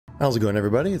How's it going,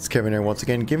 everybody? It's Kevin here once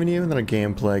again, giving you another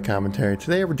gameplay commentary.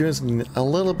 Today we're doing something a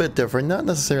little bit different, not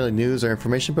necessarily news or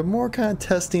information, but more kind of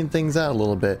testing things out a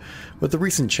little bit. With the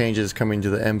recent changes coming to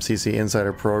the MCC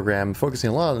Insider program, focusing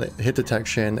a lot on hit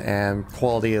detection and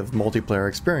quality of multiplayer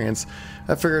experience,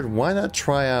 I figured why not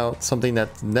try out something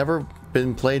that's never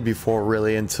been played before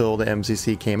really until the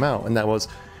MCC came out, and that was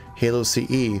Halo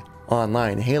CE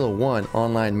Online. Halo 1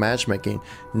 online matchmaking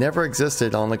never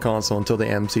existed on the console until the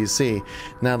MCC.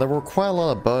 Now, there were quite a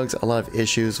lot of bugs, a lot of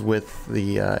issues with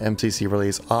the MCC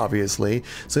release, obviously,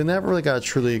 so they never really got to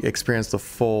truly experience the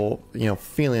full,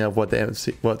 feeling of what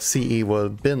what CE would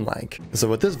have been like. So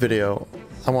with this video,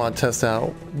 I want to test out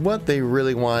what they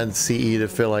really wanted CE to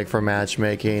feel like for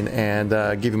matchmaking, and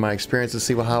give you my experience to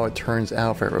see how it turns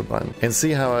out for everyone, and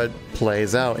see how it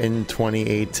plays out in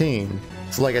 2018.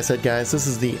 So like I said, guys, this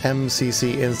is the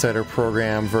MCC Insider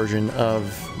Program version of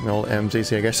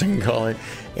MCC, I guess you can call it.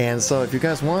 And so if you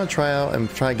guys want to try out and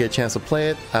try to get a chance to play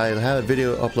it, I had a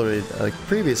video uploaded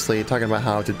previously talking about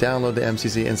how to download the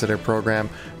MCC Insider Program.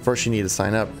 First you need to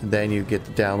sign up, then you get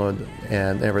the download,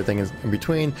 and everything is in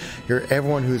between.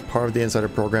 Everyone who's part of the Insider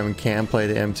Program can play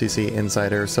the MCC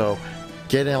Insider, so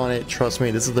get on it. Trust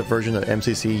me, this is the version of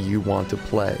MCC you want to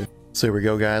play. So here we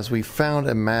go, guys. We found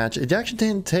a match. It actually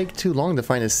didn't take too long to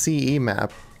find a CE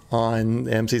map on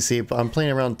MCC. I'm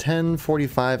playing around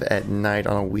 10:45 at night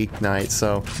on a weeknight,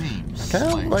 so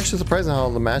kind of actually surprising how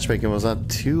the matchmaking was not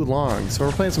too long. So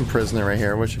we're playing some Prisoner right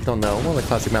here, which if you don't know, one of the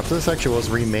classic maps. This actually was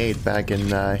remade back in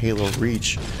Halo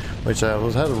Reach, which had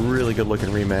a really good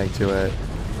looking remake to it.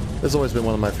 This has always been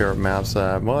one of my favorite maps.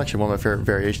 Well, actually one of my favorite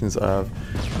variations of,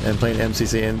 and playing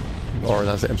MCC or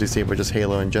not the MCC, but just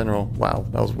Halo in general. Wow,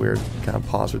 that was weird. Kind of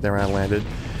paused right there when I landed.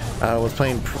 I was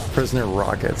playing Prisoner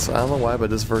Rockets. I don't know why, but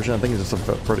this version, I think it's just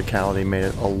the verticality made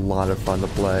it a lot of fun to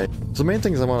play. So the main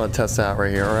things I want to test out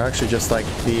right here are actually just like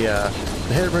the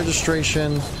hit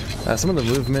registration, some of the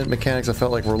movement mechanics I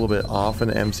felt like were a little bit off in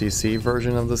the MCC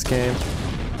version of this game.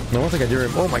 Now, one thing I do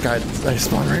remember, oh my god, I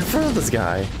spawned right in front of this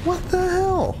guy. What the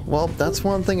hell? Well, that's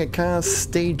one thing that kind of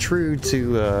stayed true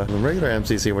to the regular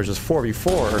MCC, which is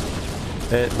 4v4.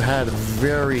 It had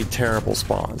very terrible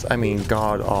spawns. I mean,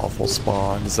 god-awful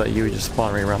spawns that you would just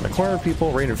spawn right around the corner of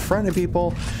people, right in front of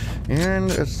people,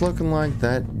 and it's looking like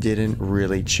that didn't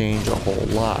really change a whole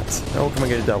lot. Oh, can we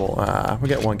get a double? We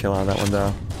got one kill out of that one,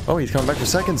 though. Oh, he's coming back for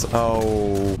seconds.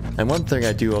 Oh. And one thing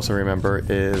I do also remember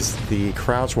is the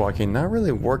crouch walking not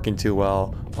really working too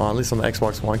well, at least on the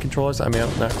Xbox One controllers. I mean,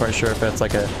 I'm not quite sure if that's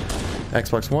like a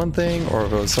Xbox One thing or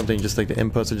if it was something just like the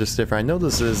inputs are just different. I know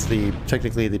this is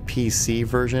technically the PC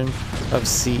version of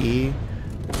CE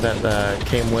that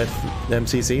came with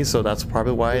MCC, so that's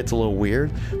probably why it's a little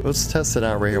weird. But let's test it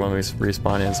out right here when we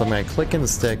respawn in. So I'm going to click in the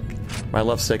stick, my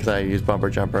left stick that I use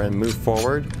bumper jumper, and move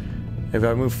forward. If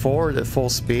I move forward at full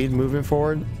speed, moving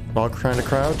forward while trying to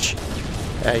crouch,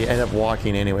 I end up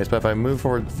walking anyways. But if I move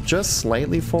forward just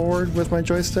slightly forward with my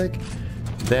joystick,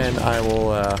 then I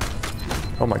will,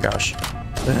 oh my gosh,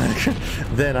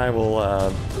 then I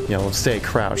will, stay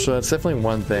crouched. So that's definitely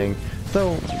one thing.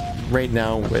 Though right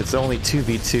now it's only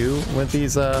 2v2 with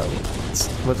these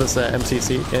with this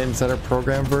MCC Insider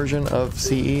Program version of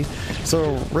CE.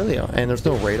 So really, and there's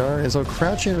no radar, and so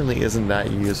crouching really isn't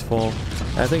that useful.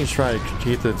 I think it's trying to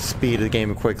keep the speed of the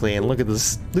game quickly. And look at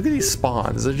this! Look at these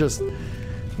spawns. They're just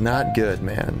not good,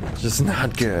 man. Just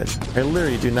not good. I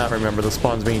literally do not remember the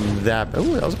spawns being that. Oh,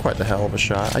 that was quite the hell of a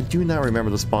shot. I do not remember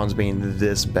the spawns being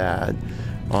this bad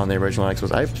on the original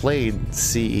Xbox. I played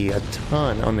CE a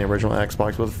ton on the original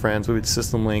Xbox with friends. We would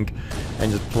system link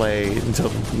and just play until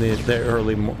the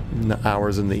early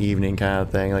hours in the evening kind of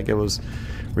thing. Like, it was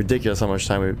ridiculous how much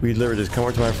time we literally just come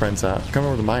over to my friend's house, come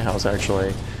over to my house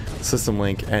actually, system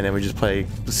link, and then we just play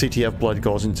CTF Blood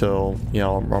Gulch until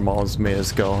our moms made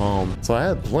us go home. So I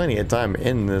had plenty of time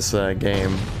in this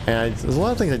game, and there's a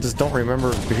lot of things I just don't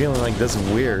remember feeling like this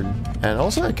weird. And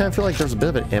also I kind of feel like there's a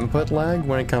bit of an input lag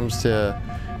when it comes to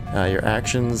your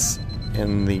actions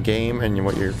in the game and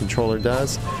what your controller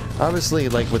does. Obviously,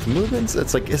 like with movements,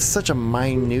 it's such a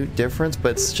minute difference,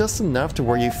 but it's just enough to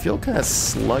where you feel kind of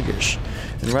sluggish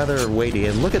and rather weighty.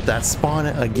 And look at that spawn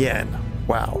again.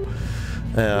 Wow.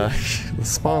 The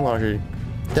spawn launcher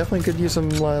definitely could use some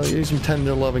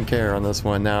tender love and care on this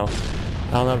one. Now,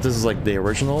 I don't know if this is like the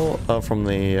original from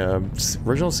the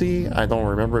original C. I don't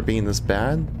remember it being this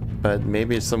bad, but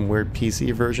maybe it's some weird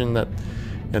PC version that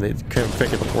they couldn't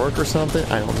figure the work or something.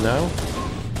 I don't know.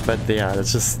 But yeah,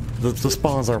 it's just the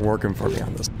spawns aren't working for me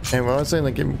on this. And what I was saying,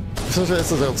 like, so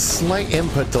this is a slight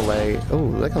input delay.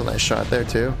 Oh, that was a nice shot there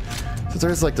too. So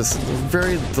there's like this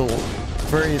very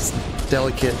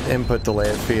delicate input delay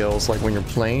it feels like when you're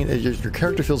playing. Your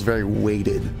character feels very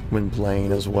weighted when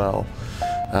playing as well.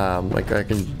 Like I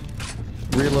can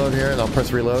reload here and I'll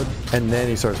press reload and then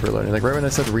he starts reloading. Like right when I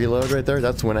said reload right there,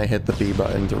 that's when I hit the B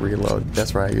button to reload.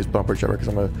 That's why I use bumper jumper, because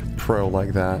I'm a pro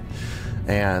like that.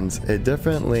 And it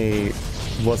definitely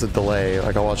was a delay.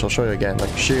 Like I'll show you again.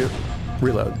 Like shoot,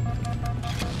 reload.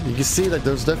 You can see that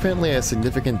there's definitely a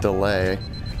significant delay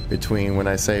between when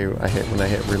I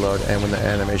hit reload and when the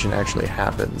animation actually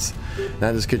happens.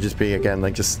 Now this could just be, again,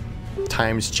 like just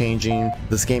times changing.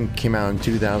 This game came out in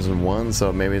 2001,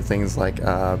 so maybe things like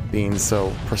being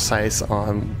so precise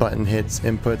on button hits,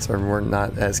 inputs were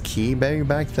not as key maybe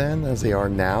back then as they are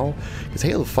now. Because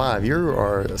Halo 5, you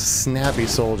are a snappy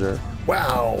soldier.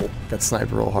 Wow! Got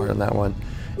sniped real hard on that one.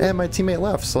 And my teammate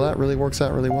left, so that really works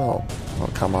out really well. Oh,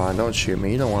 come on, don't shoot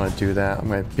me. You don't want to do that. I'm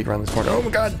going to peek around this corner. Oh my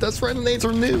god, that's right, the nades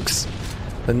are nukes!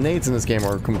 The nades in this game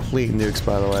are complete nukes,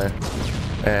 by the way.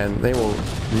 And they will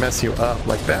mess you up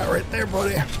like that right there,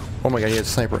 buddy. Oh my god, he had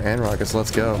sniper and rockets.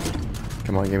 Let's go.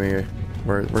 Come on, give me...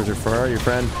 Where's your... Where are you,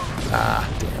 friend? Ah,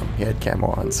 damn. He had camo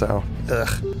on, so...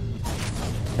 Ugh.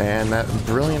 And that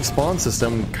brilliant spawn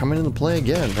system coming into play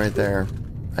again right there.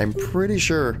 I'm pretty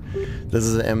sure this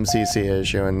is an MCC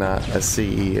issue and not a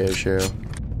CE issue.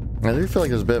 I do feel like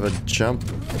there's a bit of a jump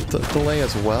delay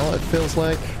as well, it feels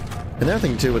like. Another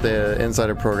thing too with the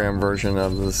Insider Program version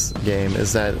of this game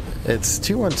is that it's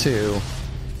 2-on-2,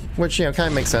 which, you know, kind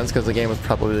of makes sense because the game was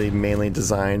probably mainly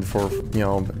designed for,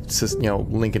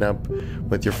 linking up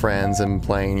with your friends and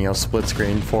playing, split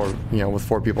screen with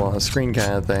 4 people on a screen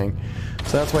kind of thing.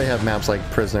 So that's why you have maps like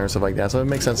Prisoner and stuff like that. So it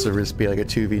makes sense to just be like a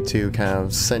 2v2 kind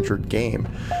of centered game.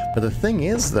 But the thing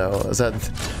is, though, is that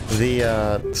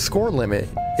the score limit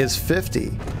is 50,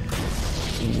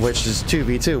 which is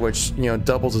 2v2, which,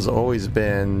 doubles has always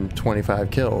been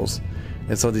 25 kills.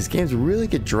 And so these games really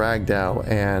get dragged out,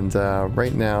 and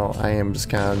right now I am just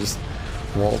kind of just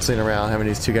waltzing around having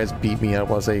these 2 guys beat me up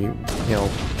while they,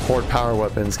 hoard power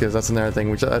weapons, because that's another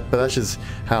thing, but that's just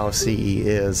how CE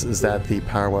is that the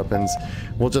power weapons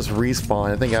will just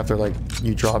respawn. I think after, like,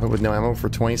 you drop it with no ammo for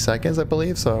 20 seconds, I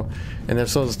believe, so, and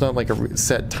so it's not like a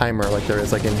set timer like there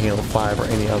is like in Halo 5 or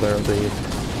any other of the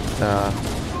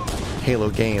Halo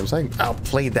games. I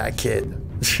outplayed that kid.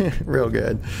 Real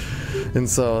good. And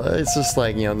so it's just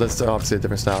like, that's obviously a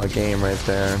different style of game right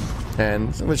there.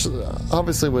 And which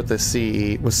obviously with the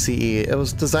CE, it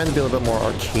was designed to be a little bit more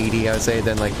arcadey, I would say,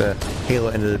 than like the Halo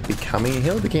ended up becoming.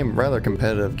 Halo became a rather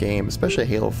competitive game, especially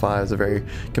Halo 5 is a very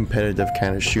competitive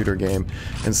kind of shooter game.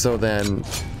 And so then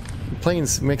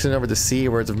mixing it over to CE,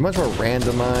 where it's much more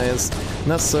randomized,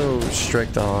 not so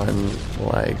strict on,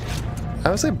 like, I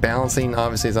would say balancing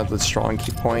obviously is not the strong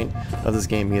key point of this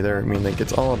game either. I mean, like,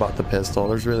 it's all about the pistol.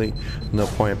 There's really no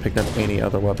point in picking up any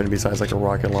other weapon besides like a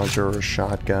rocket launcher or a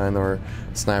shotgun or a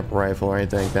sniper rifle or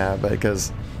anything like that, but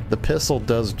because the pistol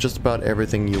does just about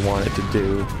everything you want it to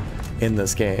do in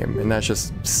this game, and that's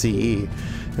just CE.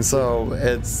 And so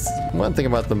it's one thing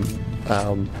about the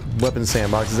weapon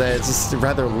sandbox is that it's just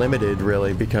rather limited,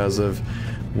 really, because of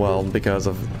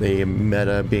the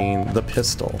meta being the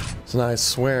pistol. So now I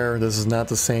swear this is not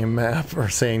the same map or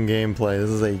same gameplay. This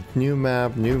is a new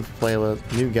map, new playlist,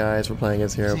 new guys we're playing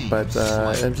against here, but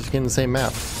I'm just getting the same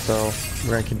map. So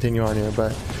we're gonna continue on here,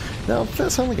 but now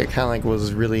that sounded like it kind of like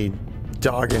was really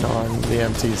dogging on the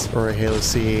MTs or Halo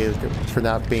CE for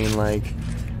not being like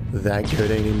that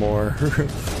good anymore.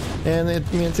 And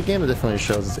it's a game that definitely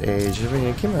shows its age. I mean,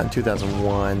 it came out in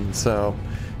 2001, so.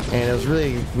 And it was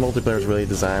really, multiplayer was really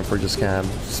designed for just kind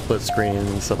of split screen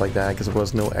and stuff like that, because there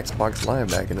was no Xbox Live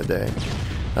back in the day.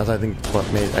 That's, I think,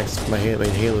 what made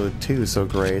Halo 2 so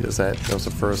great, is that it was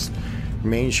the first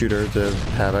main shooter to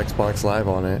have Xbox Live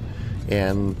on it.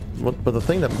 But the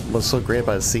thing that was so great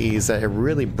about CE is that it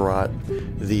really brought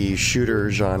the shooter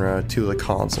genre to the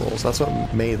consoles. That's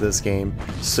what made this game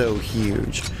so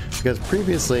huge. Because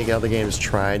previously, other games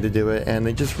tried to do it, and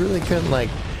they just really couldn't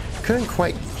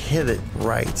quite hit it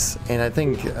right. And I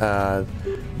think that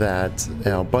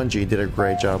Bungie did a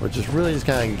great job of just really just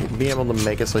kind of being able to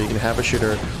make it so you can have a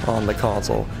shooter on the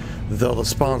console, though the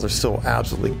spawns are still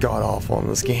absolutely god-awful in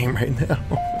this game right now.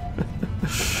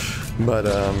 But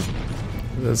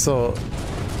so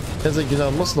it's like,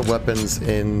 most of the weapons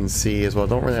in C as well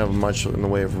don't really have much in the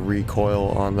way of recoil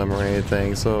on them or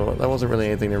anything, so that wasn't really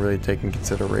anything to really take in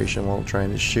consideration while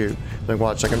trying to shoot. Like,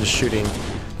 watch, like I'm just shooting,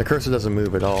 the cursor doesn't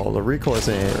move at all. The recoil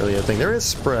isn't really a thing. There is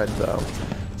spread though,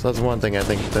 so that's one thing I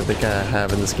think that they kind of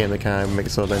have in this game that kind of makes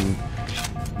it so then,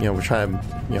 we try to,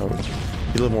 be a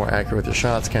little more accurate with your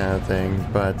shots kind of thing.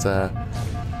 But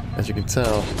as you can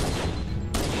tell,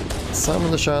 some of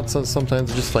the shots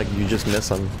sometimes just like you just miss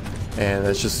them. and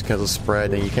it's just because of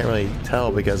spread, and you can't really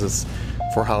tell because it's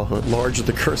for how large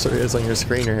the cursor is on your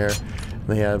screen here.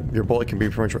 Your bullet can be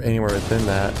pretty much anywhere within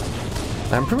that.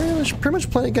 I'm pretty much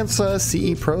playing against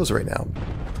CE pros right now.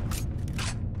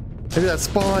 Look at that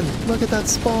spawn! Look at that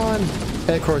spawn! And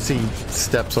of course he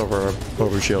steps over a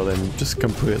overshield and just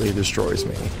completely destroys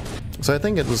me. So I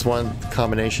think it was one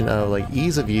combination of like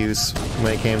ease of use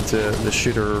when it came to the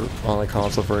shooter on the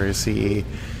console for CE,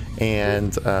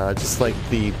 and just like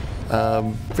the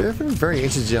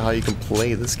variations to how you can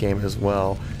play this game as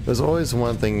well. There's always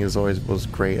one thing that was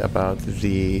great about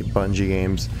the Bungie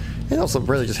games, and also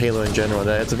really just Halo in general,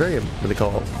 that it's a very, what they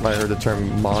call, I heard the term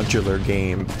modular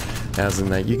game, as in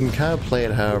that you can kind of play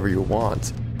it however you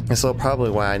want. And so probably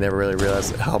why I never really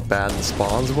realized how bad the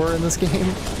spawns were in this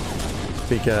game,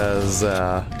 because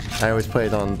I always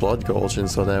played on Blood Gulch, and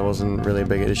so that wasn't really a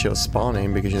big issue of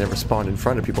spawning because you never spawned in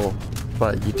front of people.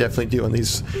 But you definitely do on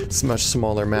these much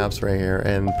smaller maps right here,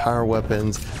 and power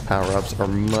weapons, power-ups are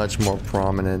much more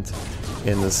prominent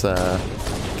in this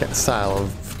style of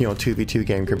 2v2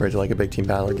 game compared to like a big team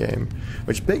battle game,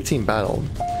 which big team battle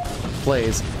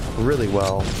plays really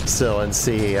well still in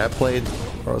CE. I played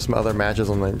some other matches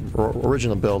on the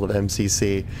original build of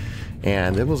MCC,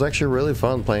 and it was actually really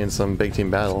fun playing some big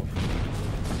team battle.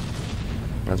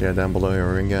 There's a guy down below here.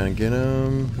 We're gonna get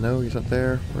him. No, he's not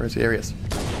there. Where is he? There he is.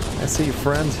 I see you,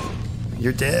 friend.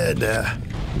 You're dead.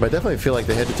 But I definitely feel like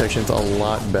the hit detection is a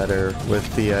lot better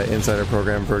with the Insider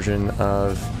Program version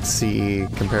of CE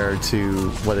compared to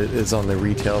what it is on the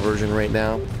retail version right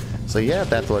now. So you have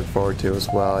that to look forward to as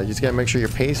well. You just gotta make sure you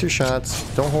pace your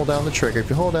shots. Don't hold down the trigger. If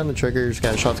you hold down the trigger, your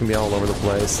shots can be all over the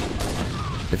place.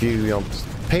 If you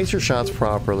pace your shots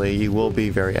properly, you will be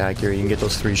very accurate. You can get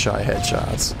those 3-shot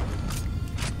headshots.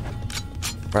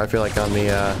 Where I feel like on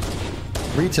the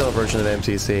retail version of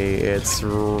MCC, it's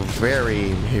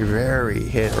very, very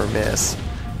hit or miss.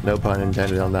 No pun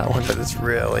intended on that one, but it's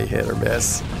really hit or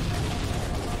miss.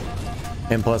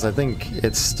 And plus, I think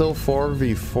it's still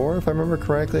 4v4 if I remember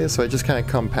correctly, so it just kind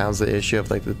of compounds the issue of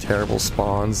like the terrible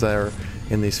spawns that are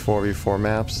in these 4v4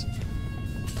 maps.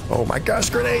 Oh my gosh,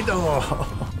 grenade!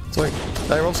 Oh. So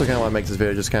I also kind of want to make this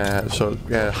video just kind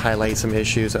of highlight some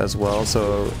issues as well,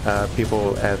 so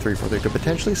people at 343 could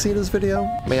potentially see this video.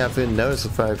 May have been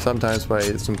noticed sometimes by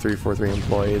some 343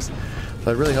 employees,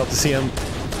 so I'd really hope to see them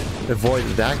avoid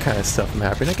that kind of stuff from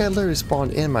happening. That guy literally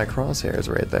spawned in my crosshairs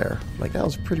right there. Like, that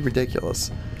was pretty ridiculous.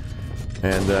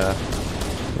 And oh,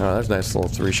 there's a nice little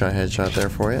 3-shot headshot there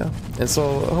for you. And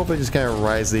so hopefully just kind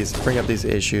of bring up these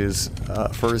issues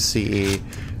for CE.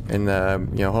 And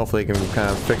hopefully you can kind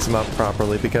of fix them up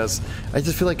properly, because I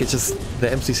just feel like it's just the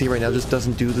MCC right now just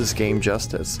doesn't do this game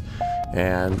justice.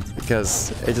 And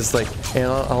because it just like, I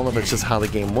don't know if it's just how the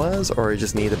game was, or it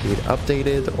just needed to be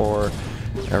updated, or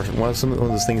one of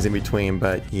those things in between.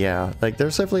 But yeah, like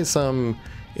there's definitely some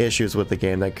issues with the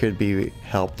game that could be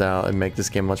helped out and make this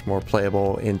game much more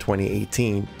playable in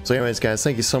 2018. So anyways guys,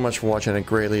 thank you so much for watching. I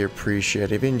greatly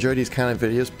appreciate it. If you enjoyed these kind of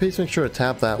videos, please make sure to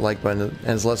tap that like button,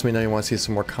 and it lets me know you want to see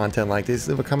some more content like this.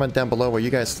 Leave a comment down below what you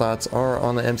guys' thoughts are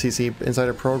on the MCC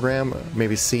Insider Program,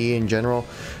 maybe CE in general.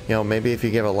 Maybe if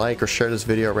you give a like or share this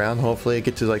video around, hopefully it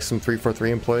get to like some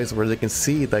 343 employees where they can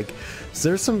see like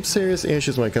there's some serious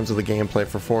issues when it comes to the gameplay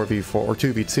for 4v4 or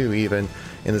 2v2 even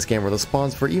in this game, where the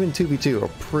spawns for even 2v2 are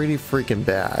pretty freaking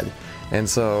bad. And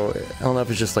so I don't know if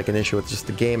it's just like an issue with just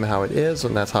the game, how it is,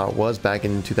 and that's how it was back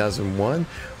in 2001,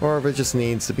 or if it just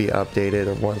needs to be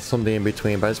updated, or something in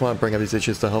between. But I just want to bring up these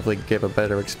issues to hopefully give a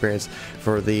better experience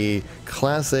for the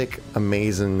classic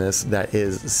amazingness that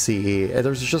is CE. And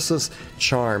there's just this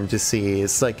charm to CE.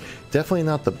 It's like definitely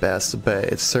not the best, but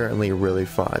it's certainly really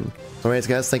fun. So anyways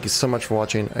guys, thank you so much for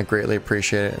watching. I greatly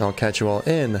appreciate it, and I'll catch you all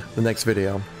in the next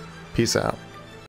video. Peace out.